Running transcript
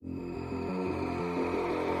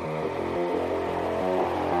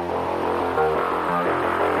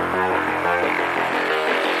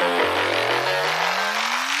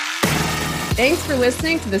Thanks for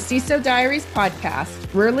listening to the CISO Diaries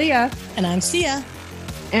podcast. We're Leah. And I'm Sia.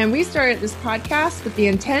 And we started this podcast with the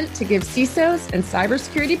intent to give CISOs and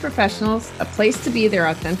cybersecurity professionals a place to be their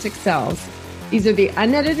authentic selves. These are the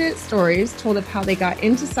unedited stories told of how they got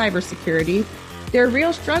into cybersecurity, their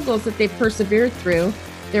real struggles that they've persevered through,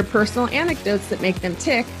 their personal anecdotes that make them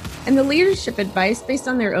tick, and the leadership advice based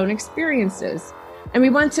on their own experiences. And we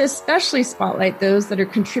want to especially spotlight those that are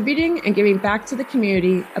contributing and giving back to the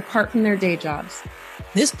community apart from their day jobs.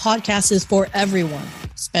 This podcast is for everyone,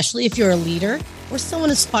 especially if you're a leader or someone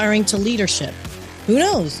aspiring to leadership. Who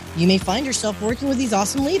knows? You may find yourself working with these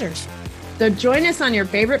awesome leaders. So join us on your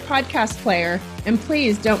favorite podcast player, and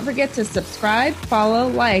please don't forget to subscribe, follow,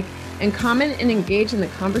 like, and comment and engage in the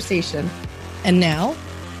conversation. And now,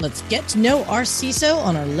 let's get to know our CISO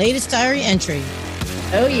on our latest diary entry.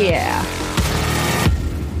 Oh yeah.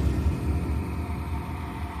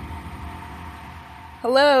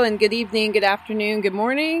 Hello and good evening, good afternoon, good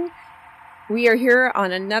morning. We are here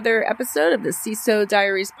on another episode of the CISO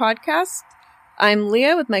Diaries podcast. I'm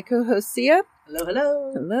Leah with my co-host Sia. Hello,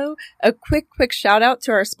 hello. Hello. A quick shout out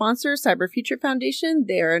to our sponsor, Cyber Future Foundation.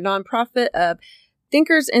 They are a nonprofit of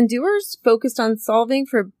thinkers and doers focused on solving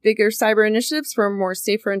for bigger cyber initiatives for a more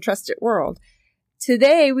safer and trusted world.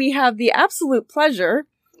 Today, we have the absolute pleasure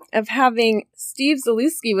of having Steve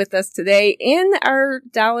Zalewski with us today in our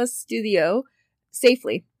Dallas studio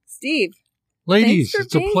safely. Steve. Ladies,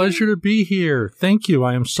 it's a pleasure to be here. Thank you.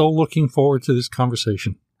 I am so looking forward to this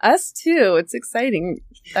conversation. Us too. It's exciting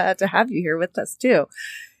to have you here with us too.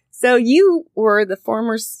 So you were the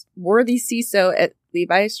former worthy CISO at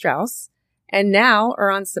Levi Strauss and now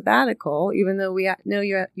are on sabbatical, even though we know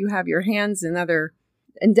you have your hands in other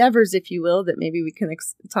endeavors, if you will, that maybe we can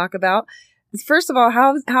talk about. First of all,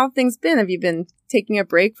 how have things been? Have you been taking a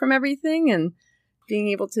break from everything and being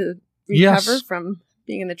able to recover from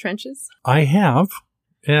being in the trenches? I have.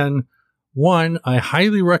 And one, I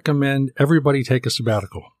highly recommend everybody take a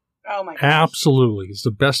sabbatical. Oh my gosh. Absolutely. It's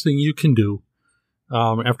the best thing you can do.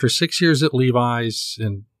 After 6 years at Levi's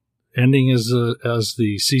and ending as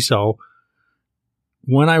the CISO,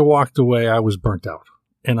 when I walked away, I was burnt out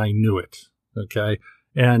and I knew it. Okay.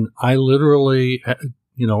 And I literally,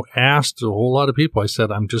 asked a whole lot of people. I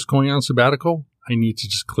said, I'm just going on sabbatical. I need to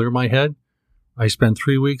just clear my head. I spent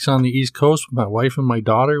 3 weeks on the East Coast with my wife and my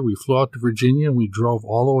daughter. We flew out to Virginia and we drove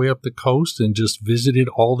all the way up the coast and just visited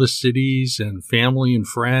all the cities and family and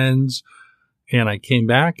friends. And I came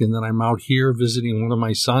back and then I'm out here visiting one of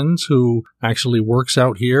my sons who actually works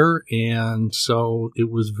out here. And so it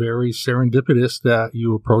was very serendipitous that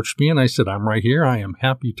you approached me and I said, I'm right here. I am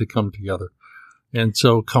happy to come together. And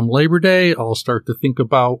so come Labor Day, I'll start to think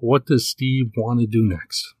about what does Steve want to do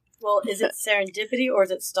next? Well, is it serendipity or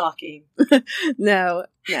is it stalking? No.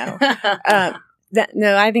 No,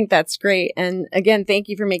 I think that's great. And again, thank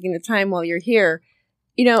you for making the time while you're here.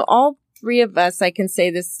 All three of us, I can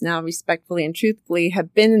say this now respectfully and truthfully,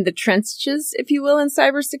 have been in the trenches, if you will, in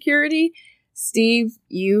cybersecurity. Steve,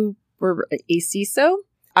 you were a CISO.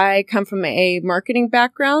 I come from a marketing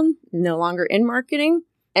background, no longer in marketing.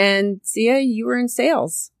 And Sia, you were in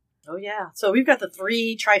sales. Oh, yeah. So we've got the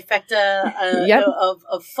three trifecta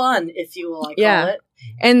of fun, if you will, I call it.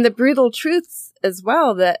 And the brutal truths as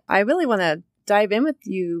well that I really want to dive in with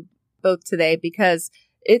you both today because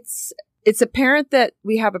it's apparent that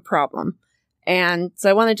we have a problem. And so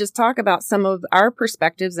I want to just talk about some of our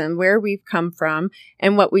perspectives and where we've come from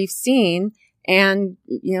and what we've seen. And,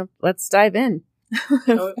 let's dive in.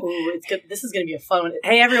 It's good. This is going to be a fun one.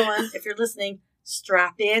 Hey, everyone, if you're listening,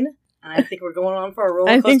 strap in. And I think we're going on for a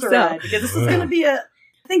roller coaster ride because this is going to be I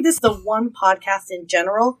think this is the one podcast in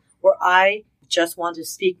general where I just want to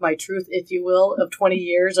speak my truth, if you will, of 20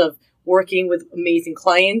 years of working with amazing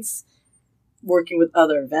clients, working with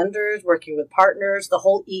other vendors, working with partners, the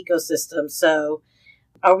whole ecosystem. So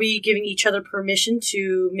are we giving each other permission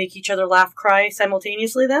to make each other laugh, cry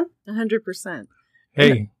simultaneously then? 100%.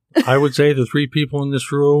 Hey. I would say the three people in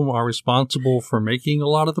this room are responsible for making a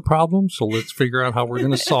lot of the problems. So let's figure out how we're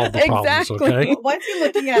going to solve the problems, okay? Why is he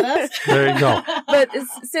looking at us? There you go. But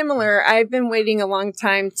it's similar. I've been waiting a long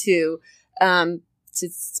time to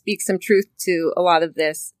speak some truth to a lot of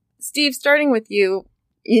this. Steve, starting with you,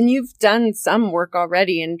 and you've done some work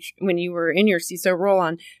already and when you were in your CISO role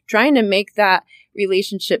on trying to make that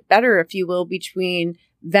relationship better, if you will, between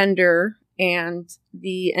vendor and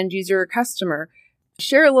the end user or customer.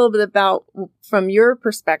 Share a little bit about, from your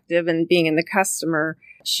perspective and being in the customer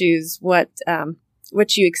shoes, what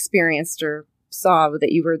you experienced or saw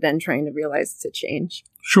that you were then trying to realize to change.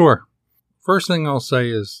 Sure. First thing I'll say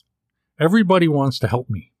is everybody wants to help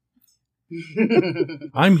me.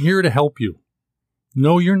 I'm here to help you.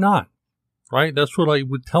 No, you're not. right? That's what I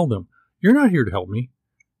would tell them. You're not here to help me.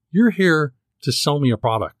 You're here to sell me a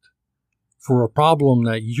product for a problem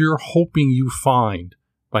that you're hoping you find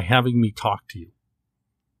by having me talk to you.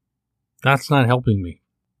 That's not helping me,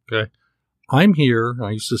 okay? I'm here,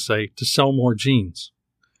 I used to say, to sell more jeans.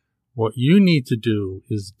 What you need to do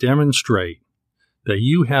is demonstrate that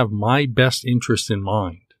you have my best interest in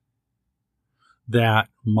mind, that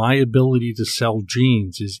my ability to sell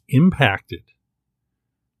jeans is impacted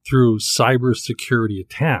through cybersecurity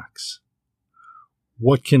attacks.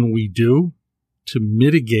 What can we do to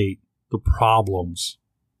mitigate the problems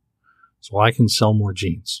so I can sell more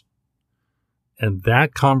jeans? And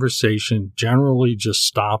that conversation generally just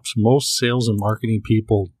stops most sales and marketing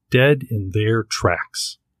people dead in their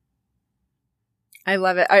tracks. I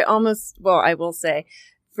love it. I will say,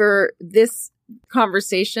 for this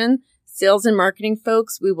conversation, sales and marketing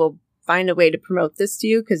folks, we will find a way to promote this to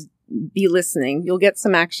you, because be listening. You'll get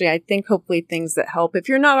some, actually, I think, hopefully things that help if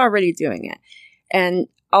you're not already doing it. And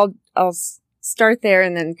I'll start there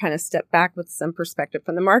and then kind of step back with some perspective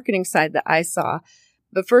from the marketing side that I saw.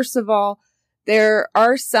 But first of all, there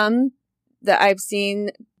are some that I've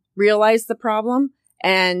seen realize the problem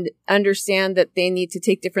and understand that they need to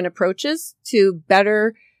take different approaches to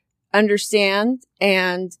better understand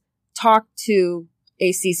and talk to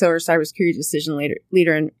a CISO or cybersecurity decision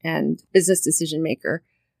leader and business decision maker.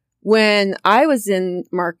 When I was in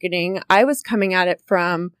marketing, I was coming at it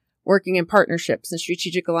from working in partnerships and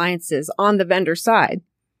strategic alliances on the vendor side.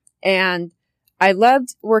 And I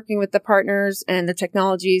loved working with the partners and the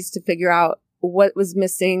technologies to figure out what was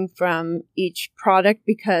missing from each product,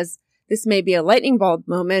 because this may be a lightning bulb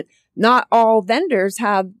moment. Not all vendors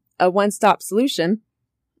have a one-stop solution,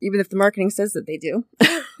 even if the marketing says that they do,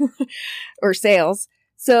 or sales.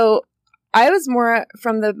 So I was more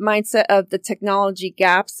from the mindset of the technology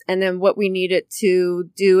gaps and then what we needed to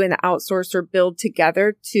do and outsource or build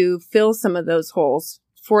together to fill some of those holes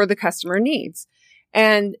for the customer needs.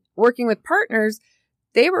 And working with partners,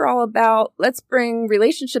 they were all about, let's bring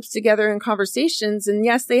relationships together and conversations. And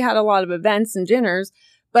yes, they had a lot of events and dinners,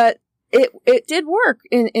 but it did work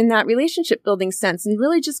in that relationship building sense and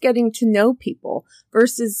really just getting to know people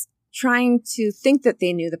versus trying to think that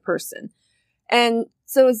they knew the person. And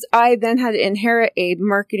so as I then had to inherit a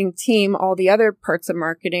marketing team, all the other parts of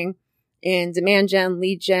marketing in demand gen,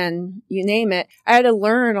 lead gen, you name it, I had to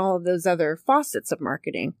learn all of those other facets of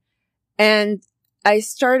marketing. And I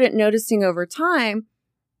started noticing over time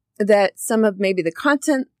that some of maybe the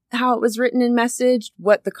content, how it was written and messaged,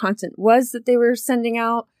 what the content was that they were sending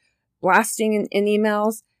out, blasting in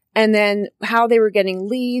emails, and then how they were getting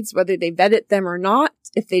leads, whether they vetted them or not.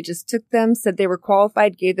 If they just took them, said they were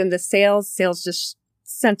qualified, gave them the sales just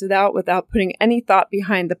sent it out without putting any thought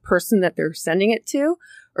behind the person that they're sending it to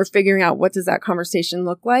or figuring out what does that conversation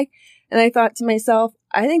look like. And I thought to myself,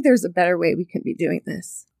 I think there's a better way we can be doing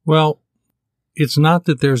this. Well, it's not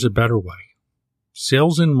that there's a better way.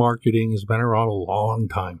 Sales and marketing has been around a long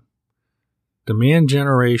time. Demand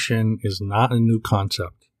generation is not a new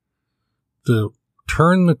concept. The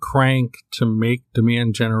turn the crank to make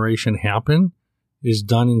demand generation happen is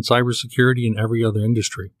done in cybersecurity and every other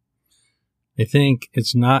industry. I think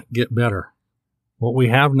it's not get better. What we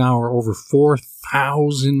have now are over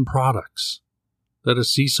 4,000 products that a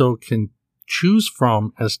CISO can choose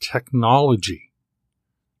from as technology.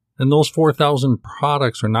 And those 4,000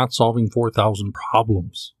 products are not solving 4,000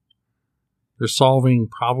 problems. They're solving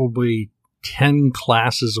probably 10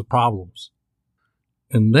 classes of problems.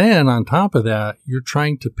 And then on top of that, you're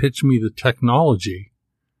trying to pitch me the technology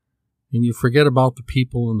and you forget about the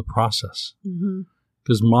people in the process. Mm-hmm.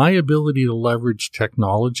 Because my ability to leverage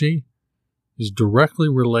technology is directly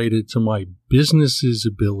related to my business's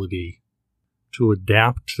ability to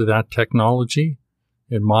adapt to that technology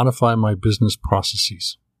and modify my business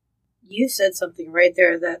processes. You said something right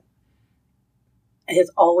there that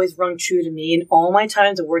has always rung true to me in all my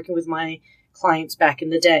times of working with my clients back in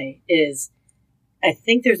the day is I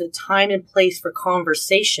think there's a time and place for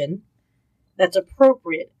conversation that's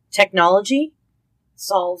appropriate. Technology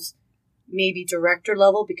solves maybe director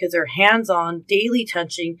level because they're hands-on, daily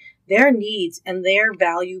touching, their needs and their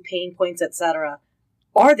value, pain points, etc.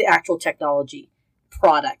 are the actual technology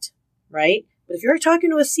product, right? But if you're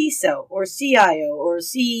talking to a CISO or CIO or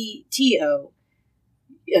CTO,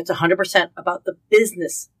 it's 100% about the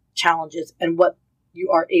business challenges and what you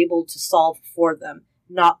are able to solve for them,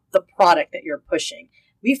 not the product that you're pushing.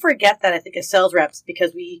 We forget that, I think, as sales reps,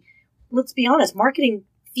 because let's be honest, marketing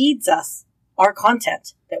feeds us our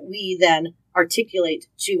content that we then articulate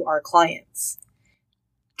to our clients.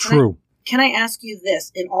 True. Can I ask you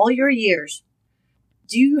this? In all your years,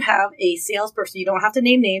 Do you have a salesperson? You don't have to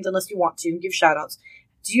name names unless you want to give shout outs.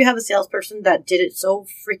 Do you have a salesperson that did it so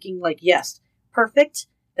freaking yes, perfect,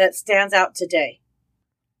 that stands out today?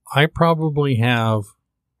 I probably have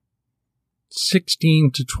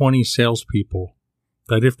 16 to 20 salespeople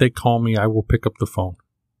that if they call me, I will pick up the phone.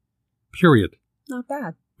 Period. Not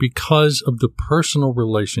bad. Because of the personal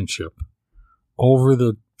relationship over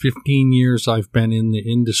the 15 years I've been in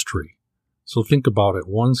the industry. So think about it.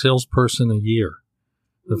 One salesperson a year,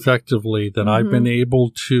 effectively, that I've been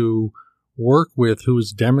able to work with who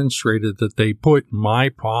has demonstrated that they put my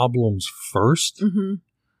problems first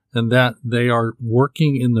and that they are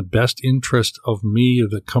working in the best interest of me or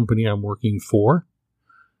the company I'm working for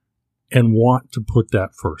and want to put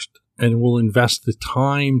that first and will invest the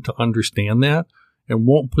time to understand that and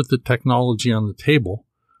won't put the technology on the table.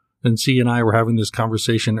 And C and I were having this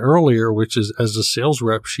conversation earlier, which is as a sales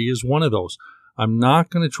rep, she is one of those. I'm not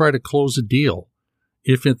going to try to close a deal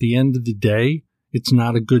if at the end of the day, it's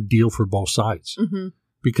not a good deal for both sides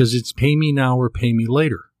because it's pay me now or pay me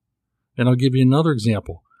later. And I'll give you another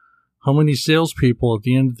example. How many salespeople at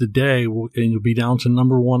the end of the day, and you'll be down to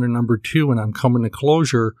number one or number two, and I'm coming to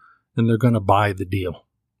closure, and they're going to buy the deal.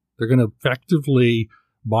 They're going to effectively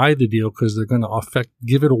buy the deal because they're going to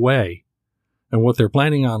give it away. And what they're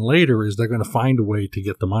planning on later is they're going to find a way to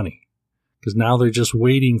get the money because now they're just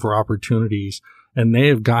waiting for opportunities, and they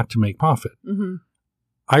have got to make profit.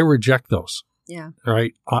 I reject those. Yeah.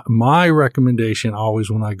 Right. My recommendation always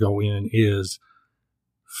when I go in is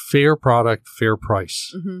fair product, fair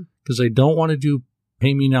price. Because I don't want to do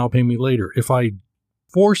pay me now, pay me later. If I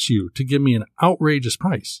force you to give me an outrageous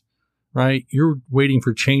price, right, you're waiting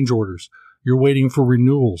for change orders. You're waiting for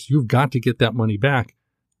renewals. You've got to get that money back.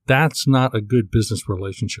 That's not a good business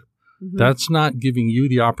relationship. That's not giving you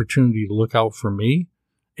the opportunity to look out for me.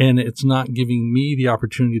 And it's not giving me the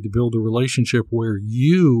opportunity to build a relationship where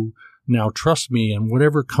you now trust me and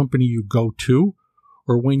whatever company you go to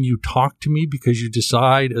or when you talk to me because you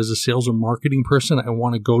decide as a sales or marketing person, I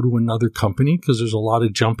want to go to another company because there's a lot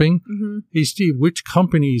of jumping. Hey, Steve, which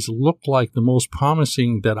companies look like the most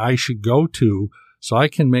promising that I should go to so I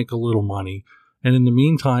can make a little money? And in the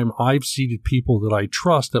meantime, I've seated people that I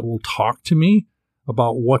trust that will talk to me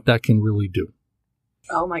about what that can really do.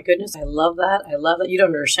 Oh my goodness. I love that. I love that. You don't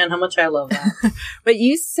understand how much I love that. But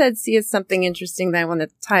you said, see, it's something interesting that I want to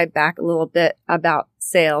tie back a little bit about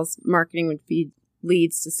sales. Marketing would feed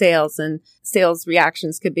leads to sales and sales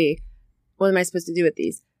reactions could be, what am I supposed to do with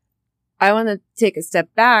these? I want to take a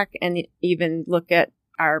step back and even look at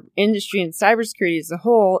our industry and cybersecurity as a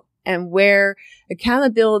whole and where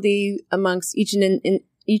accountability amongst each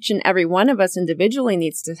and every one of us individually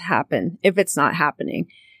needs to happen if it's not happening.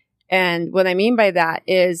 And what I mean by that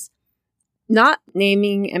is not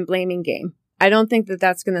naming and blaming game. I don't think that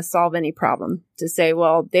that's going to solve any problem to say,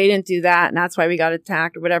 well, they didn't do that and that's why we got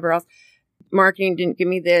attacked or whatever else. Marketing didn't give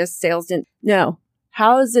me this, sales didn't. No.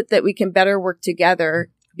 How is it that we can better work together,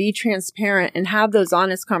 be transparent, and have those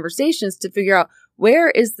honest conversations to figure out where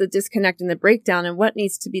is the disconnect and the breakdown and what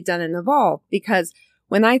needs to be done and evolve? Because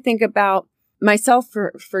when I think about myself,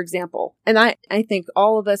 for example, and I think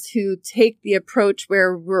all of us who take the approach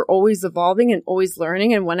where we're always evolving and always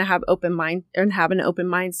learning and want to have open mind and have an open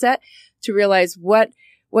mindset to realize what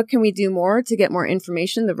can we do more to get more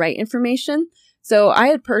information, the right information. So I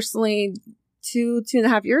had personally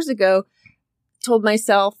 2.5 years ago told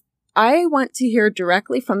myself, I want to hear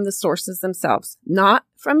directly from the sources themselves, not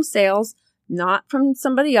from sales, not from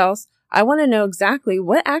somebody else. I want to know exactly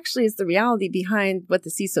what actually is the reality behind what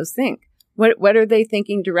the CISOs think. What are they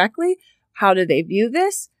thinking directly? How do they view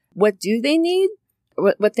this? What do they need?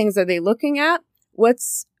 What things are they looking at?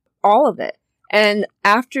 What's all of it? And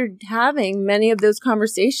after having many of those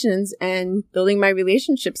conversations and building my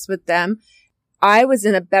relationships with them, I was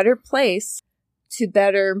in a better place to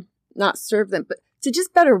better not serve them, but to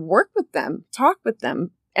just better work with them, talk with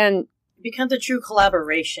them. And it becomes a true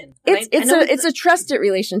collaboration. It's a trusted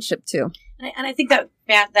relationship too. And I think that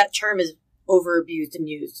term is overabused and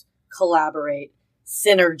used. Collaborate,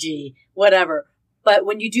 synergy, whatever. But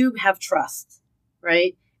when you do have trust,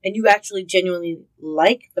 right, and you actually genuinely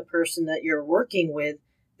like the person that you're working with,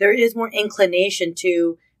 there is more inclination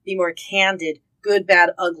to be more candid, good,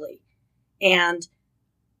 bad, ugly. And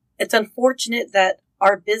it's unfortunate that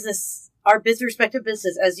our respective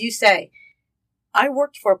business, as you say, I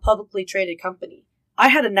worked for a publicly traded company. I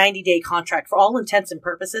had a 90-day contract. For all intents and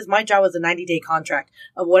purposes, my job was a 90-day contract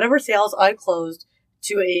of whatever sales I closed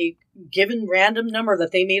to a given random number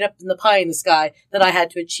that they made up in the pie in the sky that I had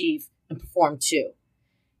to achieve and perform to.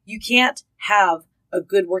 You can't have a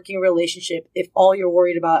good working relationship if all you're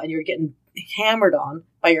worried about and you're getting hammered on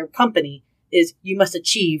by your company is you must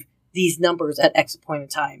achieve these numbers at X point in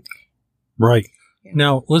time. Right. Yeah.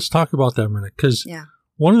 Now, let's talk about that a minute, because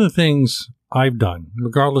one of the things I've done,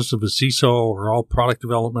 regardless of a CISO or all product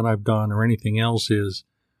development I've done or anything else, is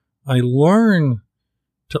I learn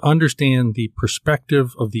to understand the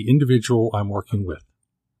perspective of the individual I'm working with.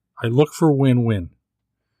 I look for win-win,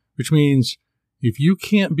 which means if you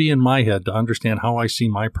can't be in my head to understand how I see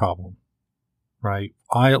my problem, right,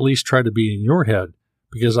 I at least try to be in your head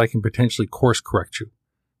because I can potentially course correct you.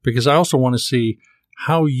 Because I also want to see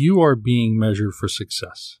how you are being measured for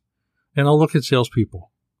success. And I'll look at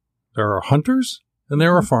salespeople. There are hunters and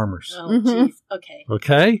there are farmers. Oh, geez. Okay.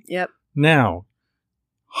 Okay? Yep. Now,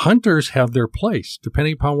 hunters have their place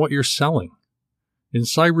depending upon what you're selling. In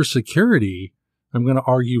cybersecurity, I'm going to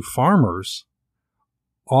argue farmers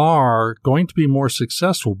are going to be more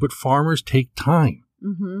successful, but farmers take time.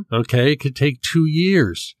 Okay? It could take 2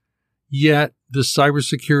 years. Yet the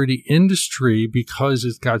cybersecurity industry, because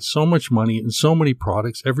it's got so much money and so many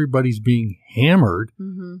products, everybody's being hammered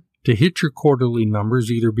to hit your quarterly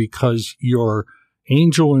numbers, either because your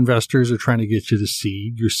angel investors are trying to get you to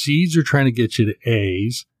seed, your seeds are trying to get you to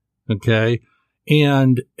A's, okay?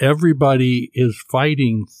 And everybody is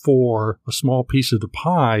fighting for a small piece of the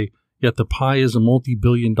pie, yet the pie is a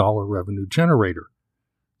multi-billion-dollar revenue generator.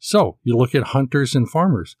 So you look at hunters and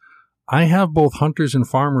farmers. I have both hunters and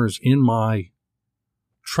farmers in my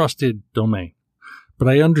trusted domain, but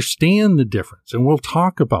I understand the difference. And we'll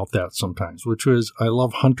talk about that sometimes, which is I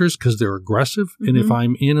love hunters because they're aggressive. And if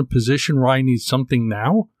I'm in a position where I need something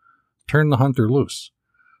now, turn the hunter loose.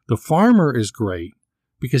 The farmer is great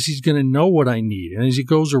because he's going to know what I need. And as he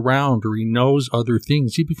goes around or he knows other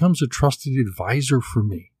things, he becomes a trusted advisor for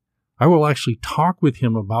me. I will actually talk with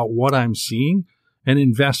him about what I'm seeing and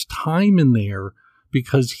invest time in there,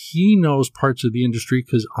 because he knows parts of the industry,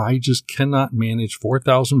 because I just cannot manage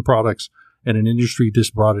 4,000 products in an industry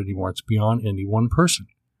this broad anymore. It's beyond any one person.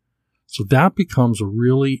 So that becomes a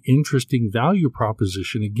really interesting value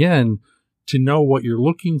proposition, again, to know what you're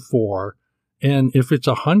looking for. And if it's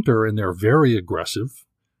a hunter and they're very aggressive,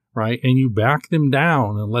 right, and you back them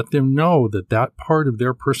down and let them know that that part of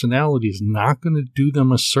their personality is not going to do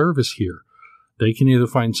them a service here, they can either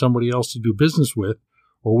find somebody else to do business with,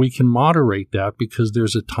 or we can moderate that because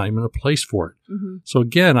there's a time and a place for it. So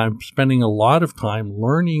again, I'm spending a lot of time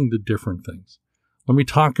learning the different things. Let me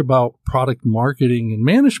talk about product marketing and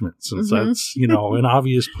management, since that's, an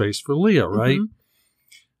obvious place for Leah, right?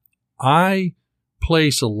 I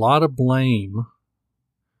place a lot of blame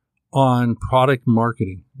on product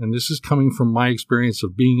marketing, and this is coming from my experience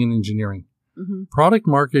of being in engineering. Product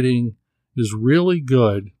marketing is really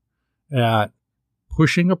good at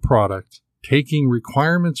pushing a product, taking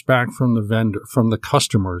requirements back from the vendor, from the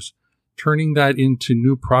customers, turning that into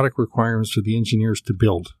new product requirements for the engineers to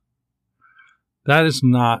build. That is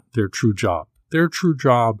not their true job. Their true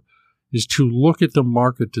job is to look at the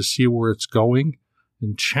market to see where it's going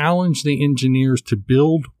and challenge the engineers to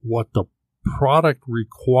build what the product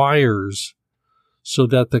requires so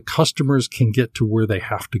that the customers can get to where they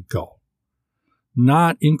have to go.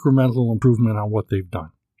 Not incremental improvement on what they've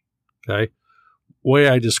done. Okay? Way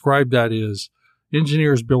I describe that is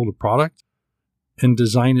engineers build a product and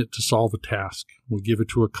design it to solve a task. We give it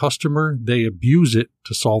to a customer, they abuse it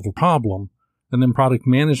to solve a problem, and then product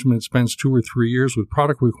management spends 2 or 3 years with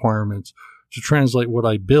product requirements to translate what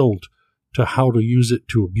I build to how to use it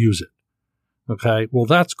to abuse it. Okay, well,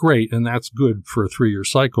 that's great, and that's good for a 3-year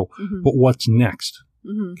cycle, but what's next?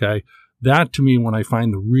 Okay, that to me, when I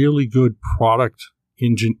find the really good product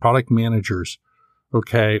managers,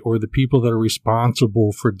 okay, or the people that are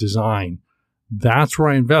responsible for design, that's where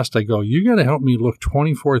I invest. I go, you got to help me look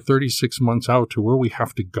 24, 36 months out to where we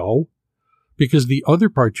have to go, because the other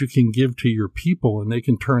part you can give to your people and they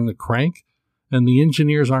can turn the crank, and the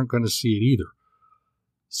engineers aren't going to see it either.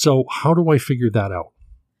 So how do I figure that out,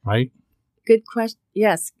 right? Good question.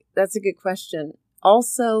 Yes, that's a good question.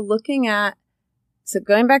 Also looking at, so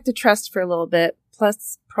going back to trust for a little bit,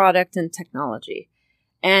 plus product and technology.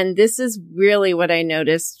 And this is really what I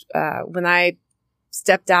noticed when I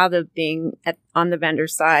stepped out of being on the vendor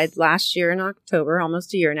side last year in October,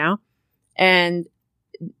 almost a year now, and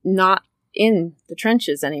not in the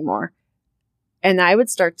trenches anymore. And I would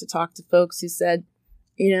start to talk to folks who said,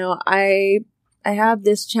 I have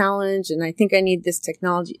this challenge and I think I need this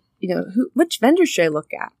technology. Which vendor should I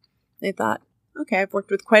look at? And I thought, okay, I've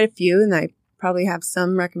worked with quite a few and I probably have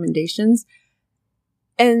some recommendations.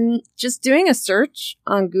 And just doing a search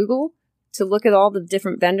on Google to look at all the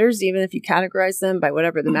different vendors, even if you categorize them by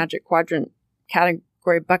whatever the magic quadrant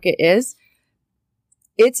category bucket is,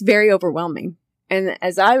 it's very overwhelming. And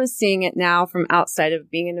as I was seeing it now from outside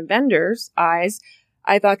of being in a vendor's eyes,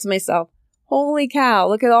 I thought to myself, holy cow,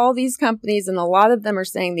 look at all these companies. And a lot of them are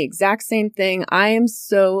saying the exact same thing. I am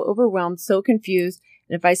so overwhelmed, so confused.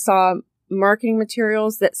 And if I saw marketing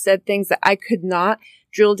materials that said things that I could not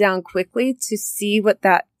drill down quickly to see what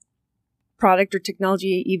that product or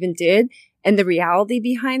technology even did and the reality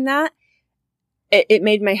behind that, it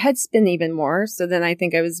made my head spin even more. So then I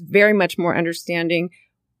think I was very much more understanding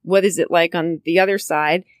what is it like on the other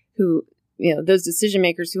side, who, those decision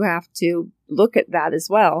makers who have to look at that as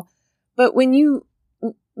well. But when you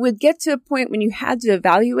would get to a point when you had to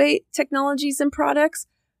evaluate technologies and products,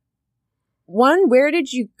 one, where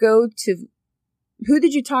did you go to, who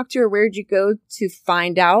did you talk to, or where did you go to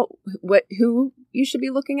find out who you should be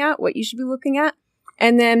looking at, what you should be looking at?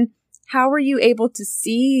 And then how were you able to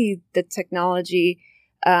see the technology,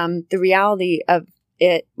 the reality of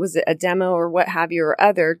it? Was it a demo or what have you or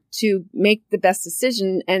other, to make the best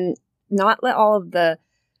decision and not let all of the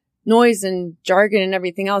noise and jargon and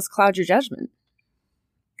everything else cloud your judgment?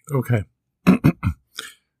 Okay.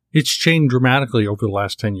 It's changed dramatically over the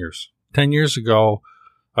last 10 years. 10 years ago,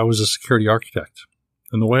 I was a security architect.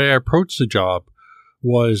 And the way I approached the job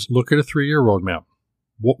was look at a 3-year roadmap.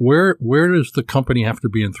 Where does the company have to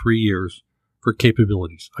be in 3 years for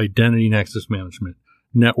capabilities? Identity and access management,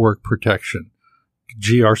 network protection,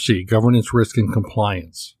 GRC, governance, risk, and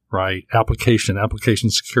compliance, right? Application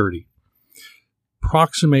security.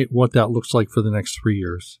 Approximate what that looks like for the next 3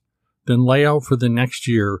 years. Then lay out for the next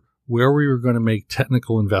year where we were going to make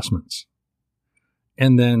technical investments.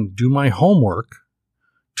 And then do my homework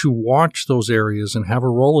to watch those areas and have a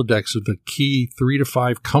Rolodex of the key 3 to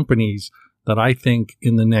 5 companies that I think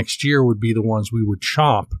in the next year would be the ones we would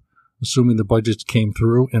shop, assuming the budgets came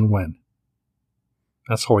through and when.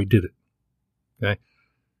 That's how I did it. Okay.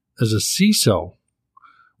 As a CISO,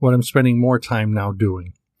 what I'm spending more time now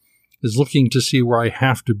doing is looking to see where I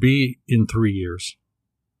have to be in 3 years.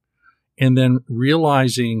 And then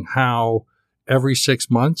realizing how every 6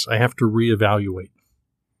 months I have to reevaluate.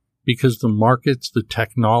 Because the markets, the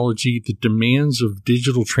technology, the demands of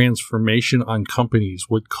digital transformation on companies,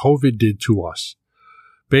 what COVID did to us,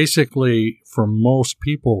 basically for most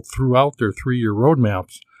people throughout their 3-year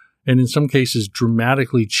roadmaps, and in some cases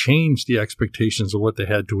dramatically changed the expectations of what they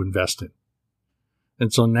had to invest in.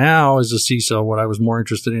 And so now as a CISO, what I was more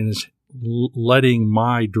interested in is letting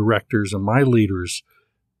my directors and my leaders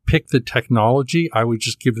pick the technology. I would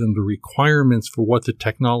just give them the requirements for what the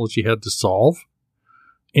technology had to solve.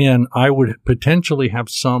 And I would potentially have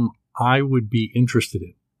some I would be interested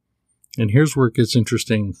in. And here's where it gets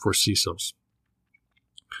interesting for CISOs.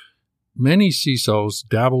 Many CISOs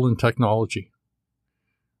dabble in technology.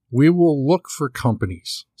 We will look for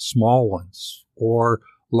companies, small ones or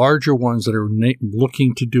larger ones that are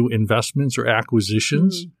looking to do investments or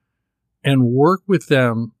acquisitions, and work with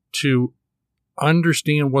them to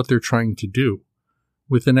understand what they're trying to do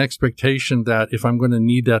with an expectation that if I'm going to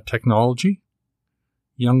need that technology,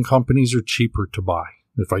 young companies are cheaper to buy.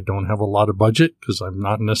 If I don't have a lot of budget, because I'm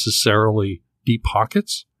not necessarily deep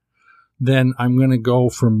pockets, then I'm going to go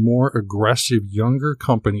for more aggressive, younger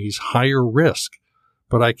companies, higher risk,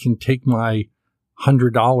 but I can take my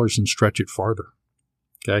 $100 and stretch it farther.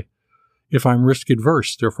 Okay. If I'm risk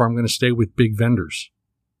adverse, therefore I'm going to stay with big vendors.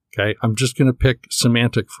 Okay. I'm just going to pick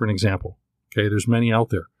Symantec for an example. Okay. There's many out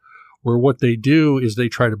there where what they do is they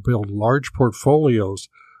try to build large portfolios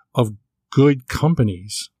of good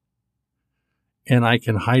companies, and I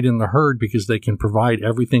can hide in the herd because they can provide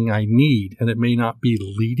everything I need, and it may not be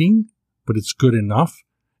leading, but it's good enough,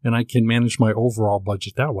 and I can manage my overall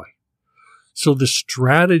budget that way. So the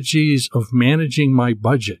strategies of managing my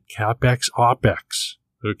budget, CapEx, OpEx,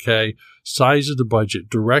 okay, size of the budget,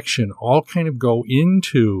 direction, all kind of go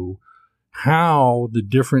into how the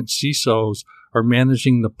different CISOs are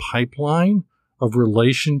managing the pipeline of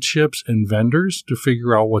relationships and vendors to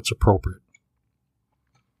figure out what's appropriate.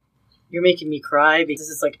 You're making me cry because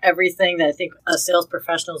it's like everything that I think us sales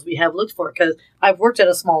professionals we have looked for. Because I've worked at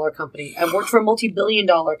a smaller company. I've worked for a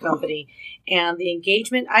multi-billion-dollar company. And the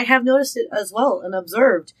engagement, I have noticed it as well and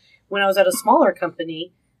observed when I was at a smaller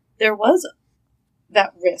company, there was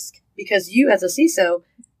that risk. Because you as a CISO,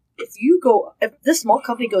 if this small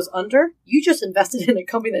company goes under, you just invested in a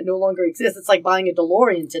company that no longer exists. It's like buying a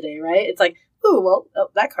DeLorean today, right? It's like,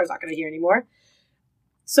 that car's not going to be here anymore.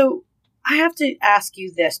 So I have to ask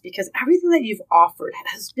you this, because everything that you've offered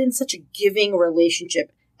has been such a giving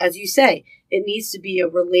relationship. As you say, it needs to be a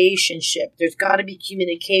relationship. There's got to be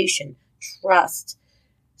communication, trust.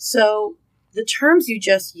 So the terms you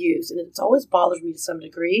just used, and it's always bothered me to some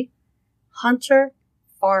degree, hunter,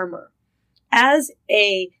 farmer. As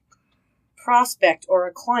a prospect or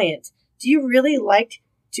a client, do you really like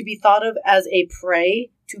to be thought of as a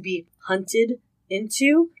prey to be hunted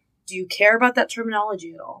into? Do you care about that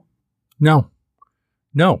terminology at all?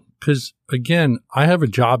 No, because again, I have a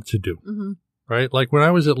job to do, right? Like when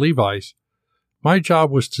I was at Levi's, my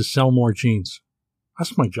job was to sell more jeans.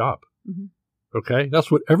 That's my job. Okay. That's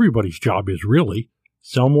what everybody's job is, really.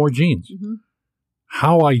 Sell more jeans.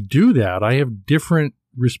 How I do that, I have different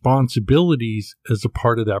responsibilities as a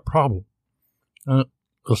part of that problem.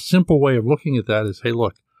 A simple way of looking at that is, hey,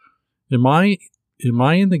 look, am I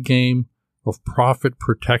in the game of profit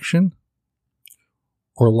protection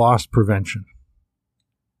or loss prevention?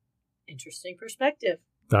 Interesting perspective.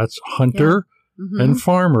 That's hunter and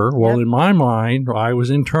farmer. Well, in my mind, I was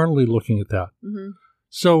internally looking at that.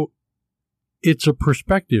 So it's a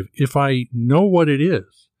perspective. If I know what it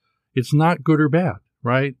is, it's not good or bad,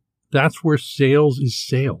 right? That's where sales is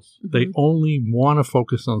sales. They only want to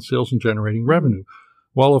focus on sales and generating revenue.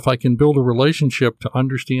 Well, if I can build a relationship to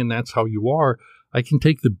understand that's how you are, I can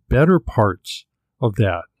take the better parts of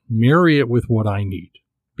that, marry it with what I need,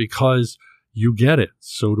 because you get it.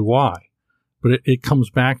 So do I. But it comes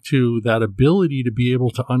back to that ability to be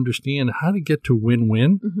able to understand how to get to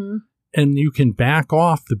win-win. And you can back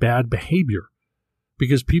off the bad behavior,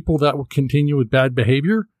 because people that will continue with bad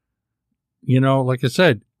behavior, like I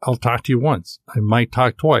said, I'll talk to you once. I might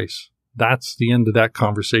talk twice. That's the end of that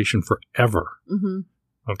conversation forever.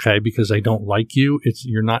 Okay? Because I don't like you.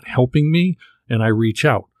 You're not helping me, and I reach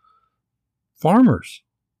out. Farmers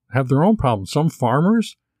have their own problems. Some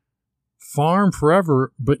farmers farm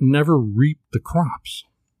forever, but never reap the crops.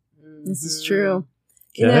 This is true.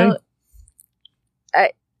 Okay?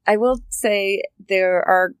 I will say there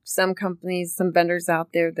are some companies, some vendors out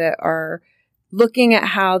there that are looking at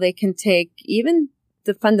how they can take even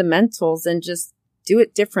the fundamentals and just do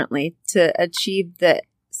it differently to achieve the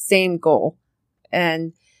same goal.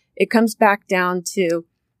 And it comes back down to,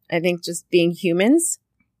 I think, just being humans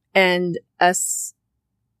and us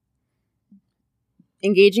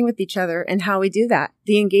engaging with each other and how we do that,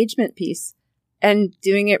 the engagement piece, and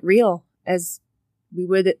doing it real as we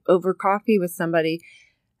would over coffee with somebody.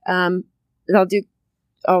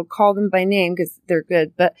 I'll call them by name because they're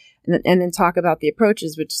good, and then talk about the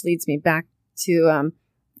approaches, which leads me back to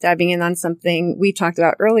diving in on something we talked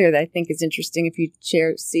about earlier that I think is interesting. If you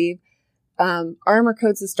share, Steve, Armor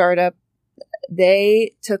Code's a startup.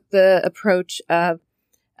 They took the approach of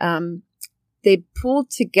they pulled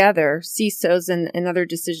together CISOs and other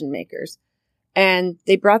decision makers, and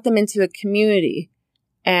they brought them into a community.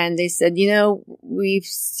 And they said, we've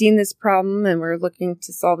seen this problem and we're looking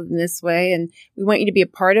to solve it in this way. And we want you to be a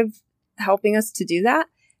part of helping us to do that.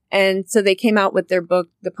 And so they came out with their book,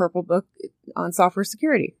 the Purple Book on software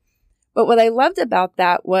security. But what I loved about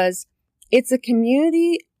that was it's a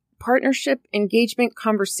community partnership engagement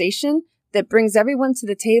conversation that brings everyone to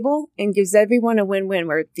the table and gives everyone a win-win,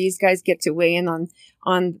 where these guys get to weigh in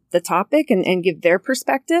on the topic and give their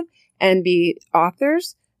perspective and be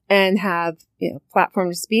authors and have, platform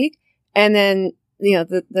to speak. And then,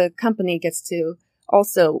 the company gets to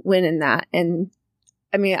also win in that. And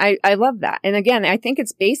I mean, I love that. And again, I think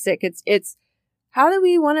it's basic. It's how do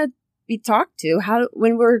we want to be talked to?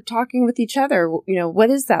 When we're talking with each other, what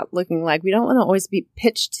is that looking like? We don't want to always be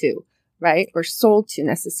pitched to, right? Or sold to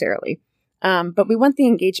necessarily. But we want the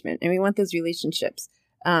engagement and we want those relationships.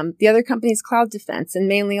 The other company is Cloud Defense, and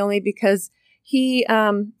mainly only because the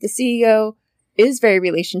CEO is very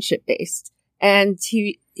relationship based, and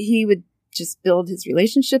he would just build his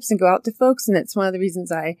relationships and go out to folks. And it's one of the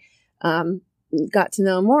reasons I got to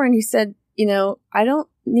know him more. And he said, I don't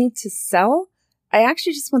need to sell. I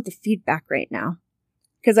actually just want the feedback right now,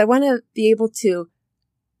 because I want to be able to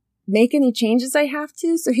make any changes I have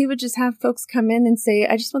to. So he would just have folks come in and say,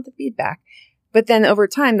 I just want the feedback. But then over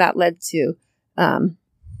time that led to,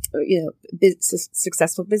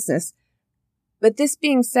 successful business. But this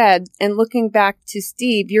being said, and looking back to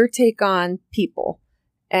Steve, your take on people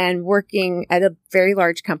and working at a very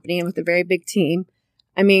large company and with a very big team,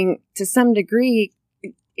 I mean, to some degree,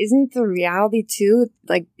 isn't the reality too,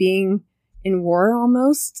 like being in war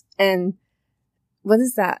almost? And what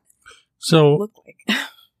does that look like?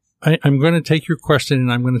 I'm going to take your question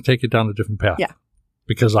and I'm going to take it down a different path. Yeah.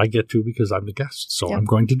 Because I'm the guest. So I'm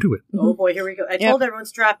going to do it. Oh boy, here we go. I told everyone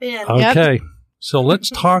strap in. Okay. So let's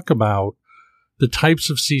talk about the types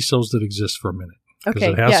of CISOs that exist for a minute. Because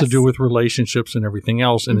it has to do with relationships and everything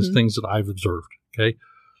else, and it's things that I've observed. Okay.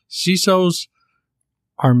 CISOs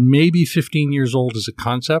are maybe 15 years old as a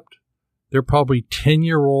concept. They're probably 10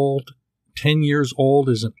 years old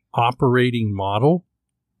as an operating model.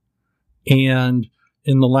 And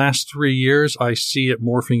in the last 3 years, I see it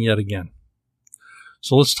morphing yet again.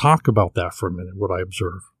 So let's talk about that for a minute, what I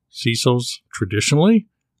observe. CISOs traditionally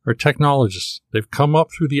are technologists. They've come up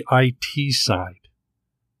through the IT side.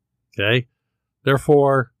 Okay?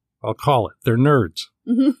 Therefore, I'll call it, they're nerds.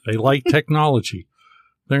 Mm-hmm. They like technology.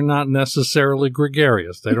 They're not necessarily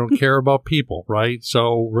gregarious. They don't care about people, right?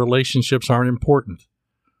 So relationships aren't important.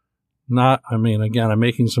 Again, I'm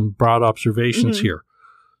making some broad observations here.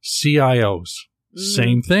 CIOs,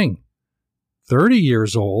 same thing. 30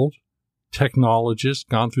 years old, technologists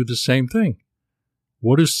gone through the same thing.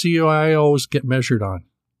 What do CIOs get measured on?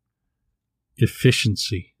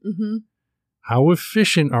 Efficiency. Mm-hmm. How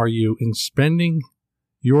efficient are you in spending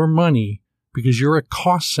your money? Because you're a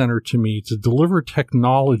cost center to me to deliver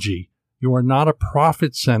technology. You are not a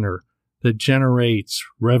profit center that generates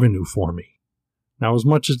revenue for me. Now, as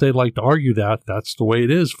much as they like to argue that, that's the way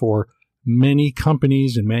it is for many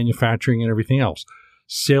companies in manufacturing and everything else.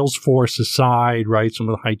 Salesforce aside, right, some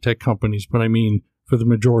of the high-tech companies, but I mean for the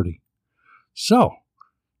majority. So,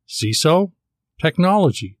 CISO,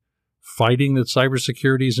 technology, fighting that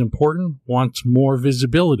cybersecurity is important, wants more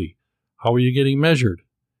visibility. How are you getting measured?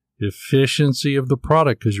 Efficiency of the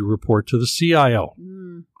product because you report to the CIO.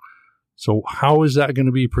 So how is that going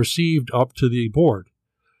to be perceived up to the board?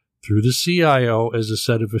 Through the CIO as a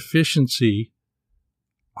set of efficiency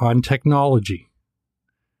on technology.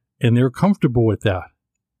 And they're comfortable with that.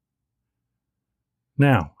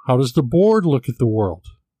 Now, how does the board look at the world?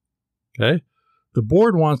 Okay. The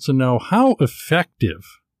board wants to know how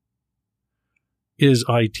effective is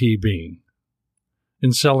IT being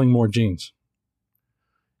in selling more jeans?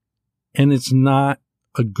 And it's not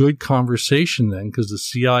a good conversation then because the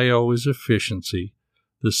CIO is efficiency.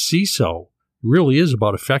 The CISO really is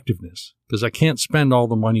about effectiveness because I can't spend all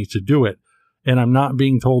the money to do it. And I'm not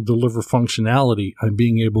being told to deliver functionality. I'm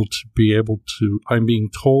being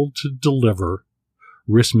told to deliver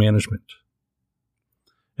risk management.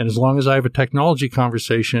 And as long as I have a technology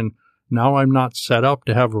conversation, now I'm not set up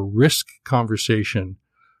to have a risk conversation,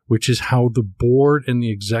 which is how the board and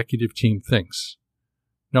the executive team thinks.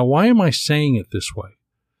 Now, why am I saying it this way?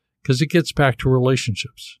 Because it gets back to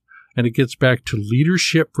relationships, and it gets back to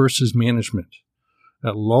leadership versus management.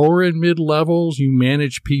 At lower and mid levels, you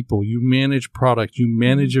manage people, you manage product, you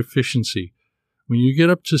manage efficiency. When you get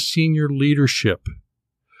up to senior leadership,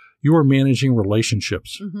 you are managing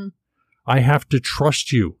relationships. Mm-hmm. I have to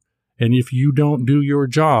trust you, and if you don't do your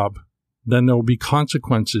job, then there will be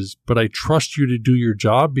consequences, but I trust you to do your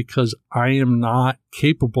job because I am not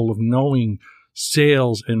capable of knowing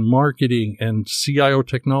sales and marketing and CIO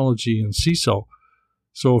technology and CISO.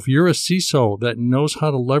 So if you're a CISO that knows how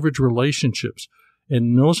to leverage relationships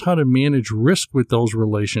and knows how to manage risk with those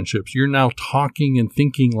relationships, you're now talking and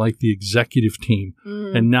thinking like the executive team.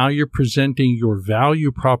 And now you're presenting your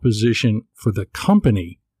value proposition for the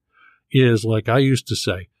company is, like I used to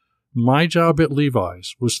say, my job at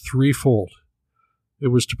Levi's was threefold. It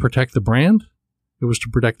was to protect the brand, it was to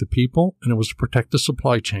protect the people, and it was to protect the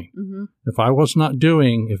supply chain. Mm-hmm.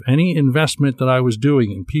 If any investment that I was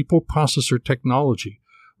doing in people, process, or technology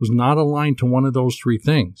was not aligned to one of those three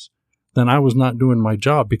things, then I was not doing my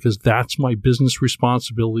job because that's my business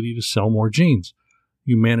responsibility to sell more jeans.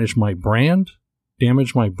 You manage my brand,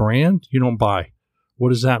 damage my brand, you don't buy. What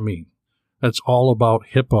does that mean? That's all about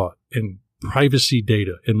HIPAA and privacy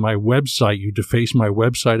data. In my website, you deface my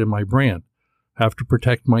website and my brand. I have to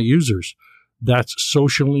protect my users. That's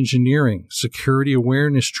social engineering, security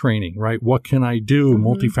awareness training, right? What can I do? Mm-hmm.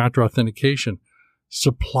 Multi-factor authentication,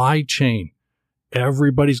 supply chain.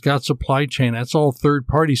 Everybody's got supply chain. That's all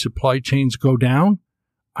third-party supply chains go down.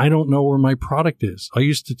 I don't know where my product is. I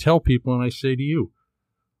used to tell people, and I say to you,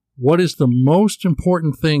 what is the most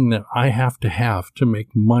important thing that I have to make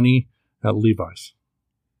money at Levi's?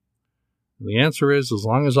 And the answer is, as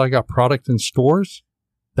long as I got product in stores,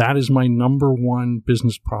 that is my number one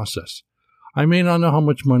business process. I may not know how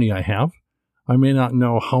much money I have. I may not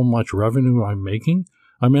know how much revenue I'm making.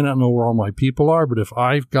 I may not know where all my people are, but if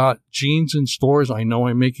I've got jeans in stores, I know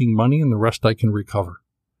I'm making money and the rest I can recover.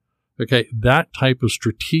 Okay, that type of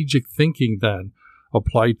strategic thinking then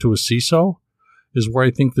applied to a CISO is where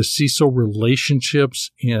I think the CISO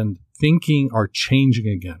relationships and thinking are changing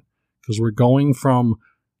again because we're going from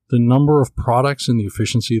the number of products and the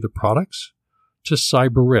efficiency of the products to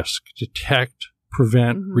cyber risk, detect,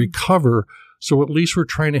 prevent, recover. So at least we're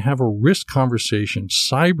trying to have a risk conversation,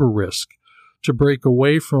 cyber risk, to break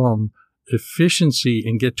away from efficiency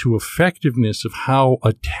and get to effectiveness of how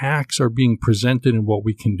attacks are being presented and what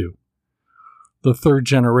we can do. The third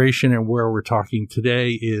generation and where we're talking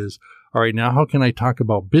today is, all right, now how can I talk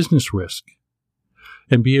about business risk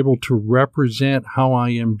and be able to represent how I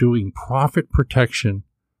am doing profit protection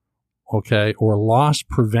okay, or loss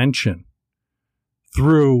prevention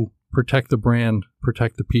through protect the brand,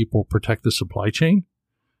 protect the people, protect the supply chain?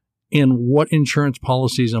 And what insurance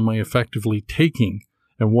policies am I effectively taking?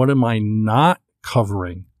 And what am I not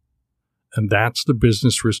covering? And that's the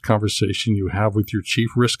business risk conversation you have with your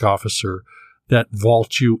chief risk officer that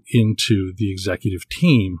vaults you into the executive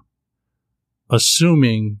team,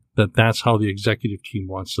 assuming that that's how the executive team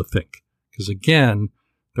wants to think. Because again,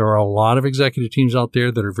 there are a lot of executive teams out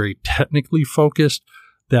there that are very technically focused,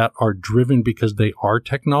 that are driven because they are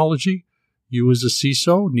technology. You as a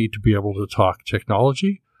CISO need to be able to talk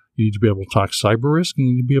technology. You need to be able to talk cyber risk, and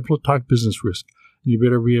you need to be able to talk business risk. You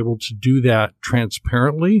better be able to do that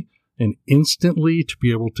transparently and instantly, to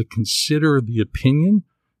be able to consider the opinion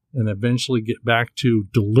and eventually get back to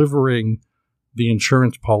delivering the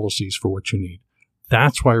insurance policies for what you need.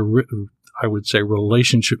 That's why I would say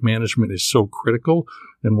relationship management is so critical,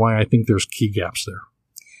 and why I think there's key gaps there.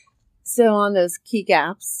 So on those key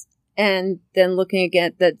gaps, and then looking again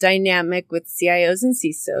at the dynamic with CIOs and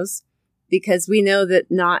CISOs, because we know that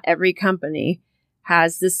not every company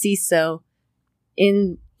has the CISO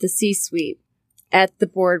in the C-suite at the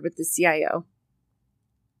board with the CIO.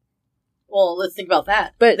 Well, let's think about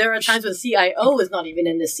that. But there are times when the CIO is not even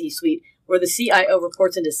in the C-suite, where the CIO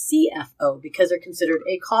reports into CFO because they're considered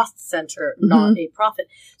a cost center, not a profit.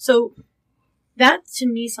 So that to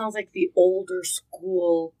me sounds like the older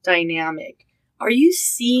school dynamic. Are you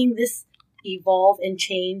seeing this evolve and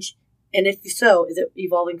change? And if so, is it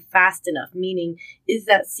evolving fast enough? Meaning, is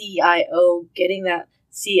that CIO getting that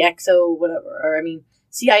CXO, whatever, or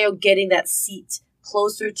CIO getting that seat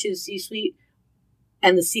closer to C-suite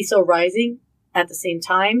and the CISO rising at the same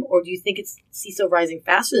time? Or do you think it's CISO rising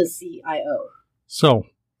faster than CIO? So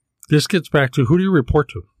this gets back to, who do you report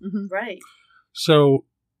to? Right. So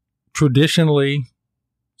traditionally,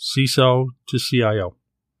 CISO to CIO.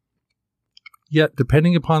 Yet,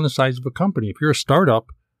 depending upon the size of a company, if you're a startup,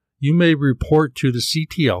 you may report to the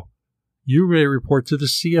CTO. You may report to the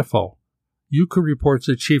CFO. You could report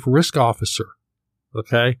to the chief risk officer.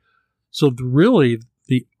 Okay? So really,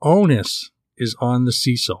 the onus is on the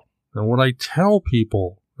CISO. And what I tell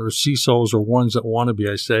people, or CISOs or ones that want to be,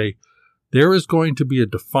 I say, there is going to be a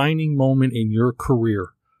defining moment in your career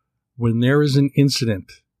when there is an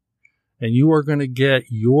incident, and you are going to get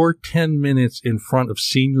your 10 minutes in front of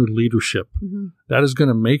senior leadership. That is going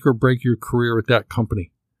to make or break your career at that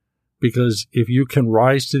company. Because if you can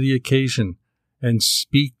rise to the occasion and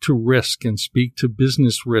speak to risk and speak to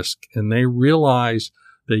business risk, and they realize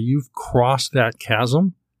that you've crossed that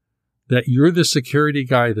chasm, that you're the security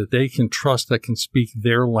guy that they can trust, that can speak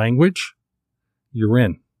their language, you're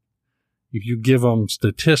in. If you give them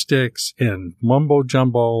statistics and mumbo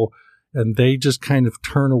jumbo and they just kind of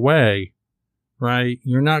turn away, right,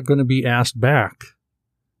 you're not going to be asked back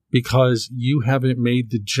because you haven't made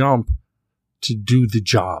the jump to do the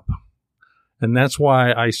job. And that's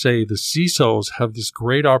why I say the CISOs have this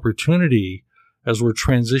great opportunity as we're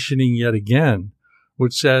transitioning yet again,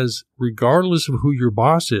 which says, regardless of who your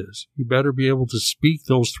boss is, you better be able to speak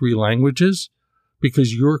those three languages,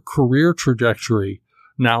 because your career trajectory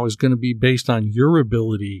now is going to be based on your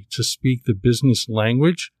ability to speak the business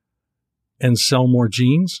language and sell more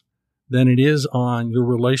jeans than it is on your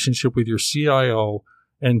relationship with your CIO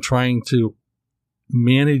and trying to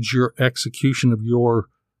manage your execution of your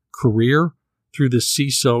career through the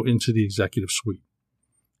CISO into the executive suite.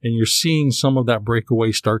 And you're seeing some of that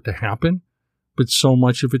breakaway start to happen, but so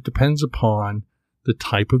much of it depends upon the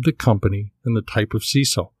type of the company and the type of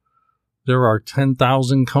CISO. There are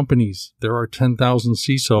 10,000 companies. There are 10,000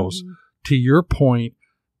 CISOs. To your point,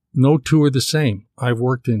 no two are the same. I've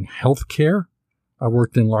worked in healthcare. I've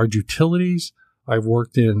worked in large utilities. I've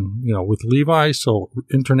worked in, with Levi, so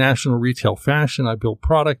international retail fashion. I built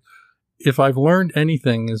product. If I've learned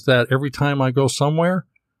anything, is that every time I go somewhere,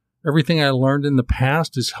 everything I learned in the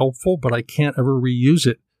past is helpful, but I can't ever reuse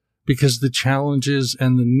it because the challenges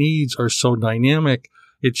and the needs are so dynamic.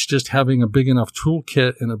 It's just having a big enough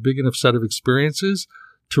toolkit and a big enough set of experiences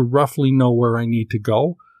to roughly know where I need to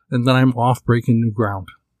go, and then I'm off breaking new ground.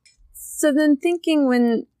 So then thinking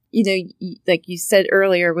when, like you said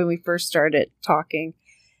earlier when we first started talking,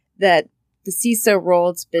 that the CISO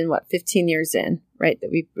role, it's been, 15 years in, right,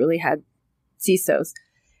 that we've really had CISOs.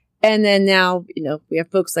 And then now, we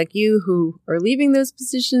have folks like you who are leaving those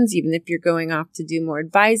positions, even if you're going off to do more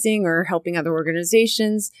advising or helping other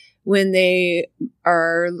organizations when they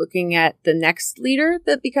are looking at the next leader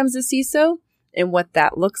that becomes a CISO and what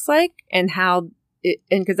that looks like and how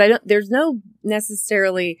and because there's no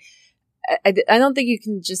necessarily, I don't think you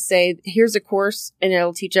can just say, here's a course and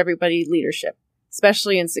it'll teach everybody leadership,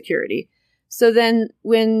 especially in security. So then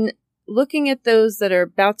when looking at those that are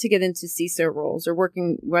about to get into CISO roles or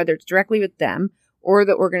working, whether it's directly with them or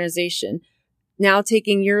the organization, now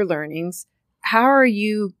taking your learnings, how are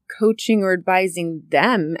you coaching or advising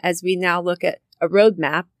them as we now look at a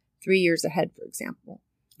roadmap 3 years ahead, for example?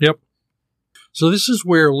 Yep. So this is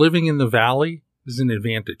where living in the valley is an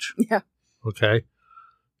advantage. Yeah. Okay.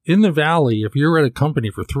 In the valley, if you're at a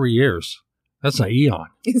company for 3 years, that's an eon.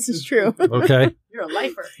 This is true. Okay. You're a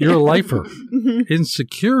lifer. You're a lifer. In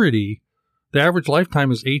security, the average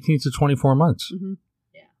lifetime is 18 to 24 months. Mm-hmm.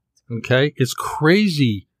 Yeah. Okay. It's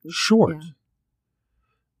crazy short. Yeah.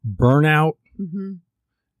 Burnout, Mm-hmm.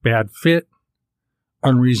 bad fit,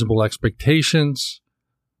 unreasonable expectations,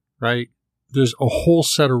 right? There's a whole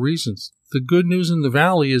set of reasons. The good news in the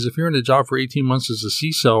valley is if you're in a job for 18 months as a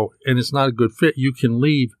CISO and it's not a good fit, you can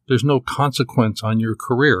leave. There's no consequence on your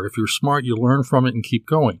career. If you're smart, you learn from it and keep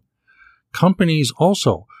going. Companies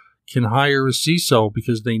also can hire a CISO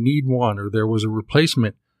because they need one or there was a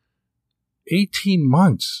replacement. 18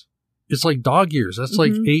 months. It's like dog years. That's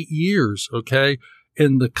like 8 years, okay?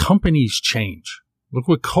 And the companies change. Look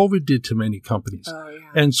what COVID did to many companies. Oh, yeah.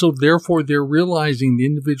 And so therefore they're realizing the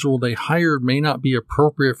individual they hired may not be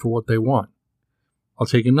appropriate for what they want. I'll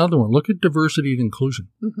take another one. Look at diversity and inclusion.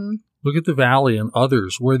 Mm-hmm. Look at the Valley and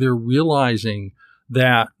others where they're realizing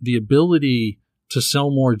that the ability to sell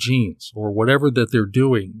more jeans or whatever that they're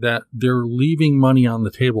doing, that they're leaving money on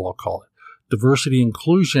the table, I'll call it. Diversity and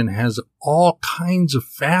inclusion has all kinds of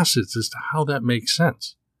facets as to how that makes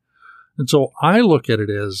sense. And so I look at it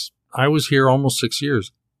as I was here almost 6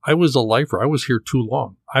 years. I was a lifer. I was here too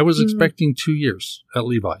long. I was expecting 2 years at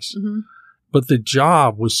Levi's. Mm-hmm. But the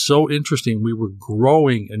job was so interesting. We were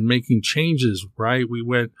growing and making changes, right? We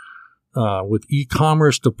went with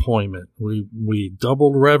e-commerce deployment. We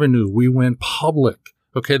doubled revenue. We went public.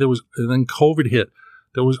 Okay, and then COVID hit.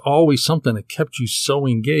 There was always something that kept you so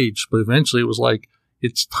engaged. But eventually it was like,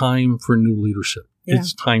 it's time for new leadership. Yeah.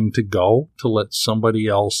 It's time to go, to let somebody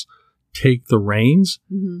else take the reins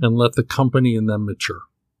and let the company and them mature.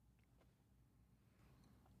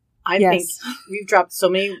 I think we've dropped so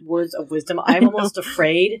many words of wisdom. I'm almost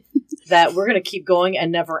afraid that we're going to keep going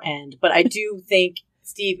and never end. But I do think,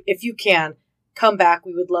 Steve, if you can come back,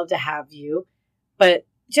 we would love to have you. But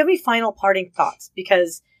do you have any final parting thoughts?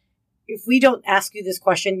 Because if we don't ask you this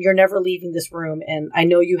question, you're never leaving this room. And I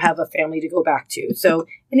know you have a family to go back to. So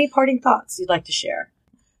any parting thoughts you'd like to share?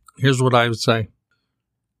 Here's what I would say.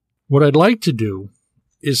 What I'd like to do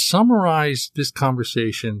is summarize this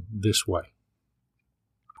conversation this way.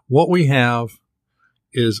 What we have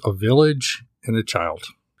is a village and a child.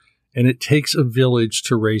 And it takes a village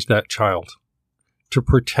to raise that child, to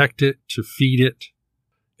protect it, to feed it.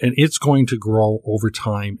 And it's going to grow over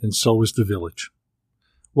time, and so is the village.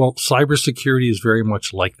 Well, cybersecurity is very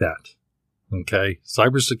much like that. Okay?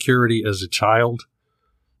 Cybersecurity as a child,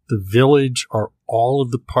 the village are all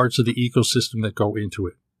of the parts of the ecosystem that go into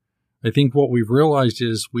it. I think what we've realized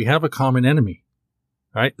is we have a common enemy,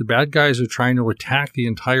 right? The bad guys are trying to attack the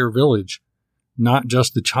entire village, not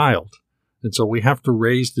just the child. And so we have to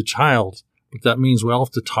raise the child, but that means we all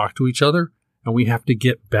have to talk to each other and we have to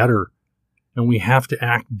get better and we have to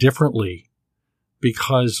act differently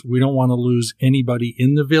because we don't want to lose anybody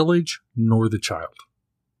in the village nor the child.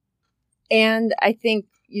 And I think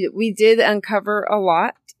we did uncover a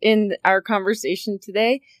lot in our conversation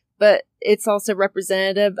today, but it's also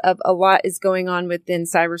representative of a lot is going on within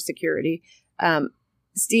cybersecurity.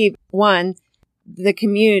 Steve, one, the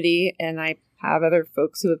community, and I have other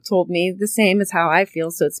folks who have told me the same as how I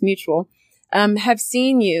feel, so it's mutual, have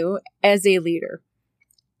seen you as a leader.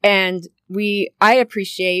 And we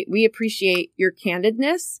appreciate your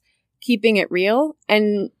candidness, keeping it real,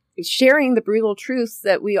 and sharing the brutal truths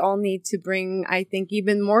that we all need to bring, I think,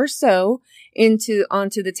 even more so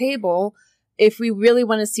onto the table if we really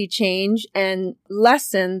want to see change and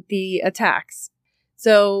lessen the attacks.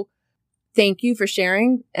 So thank you for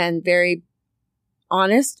sharing, and very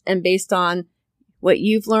honest and based on what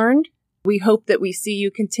you've learned. We hope that we see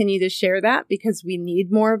you continue to share that because we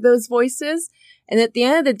need more of those voices. And at the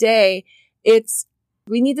end of the day,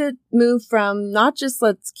 we need to move from not just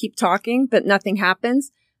let's keep talking, but nothing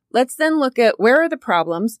happens. Let's then look at where are the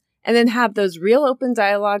problems and then have those real open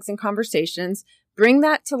dialogues and conversations, bring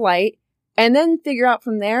that to light, and then figure out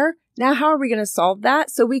from there, now how are we going to solve that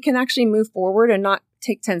so we can actually move forward and not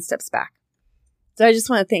take 10 steps back. So I just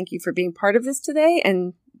want to thank you for being part of this today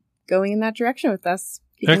and going in that direction with us,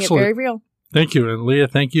 keeping Excellent. It very real. Thank you. And Leah,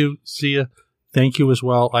 thank you. Sia, thank you as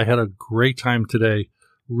well. I had a great time today.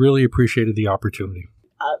 Really appreciated the opportunity.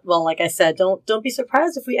 Well, like I said, don't be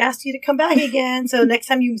surprised if we ask you to come back again. So next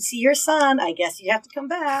time you see your son, I guess you have to come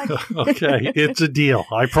back. Okay, it's a deal.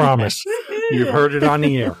 I promise. You've heard it on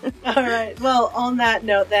the air. All right. Well, on that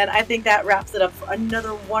note, then, I think that wraps it up for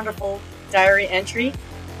another wonderful diary entry.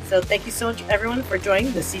 So thank you so much, everyone, for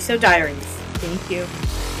joining the CISO Diaries. Thank you.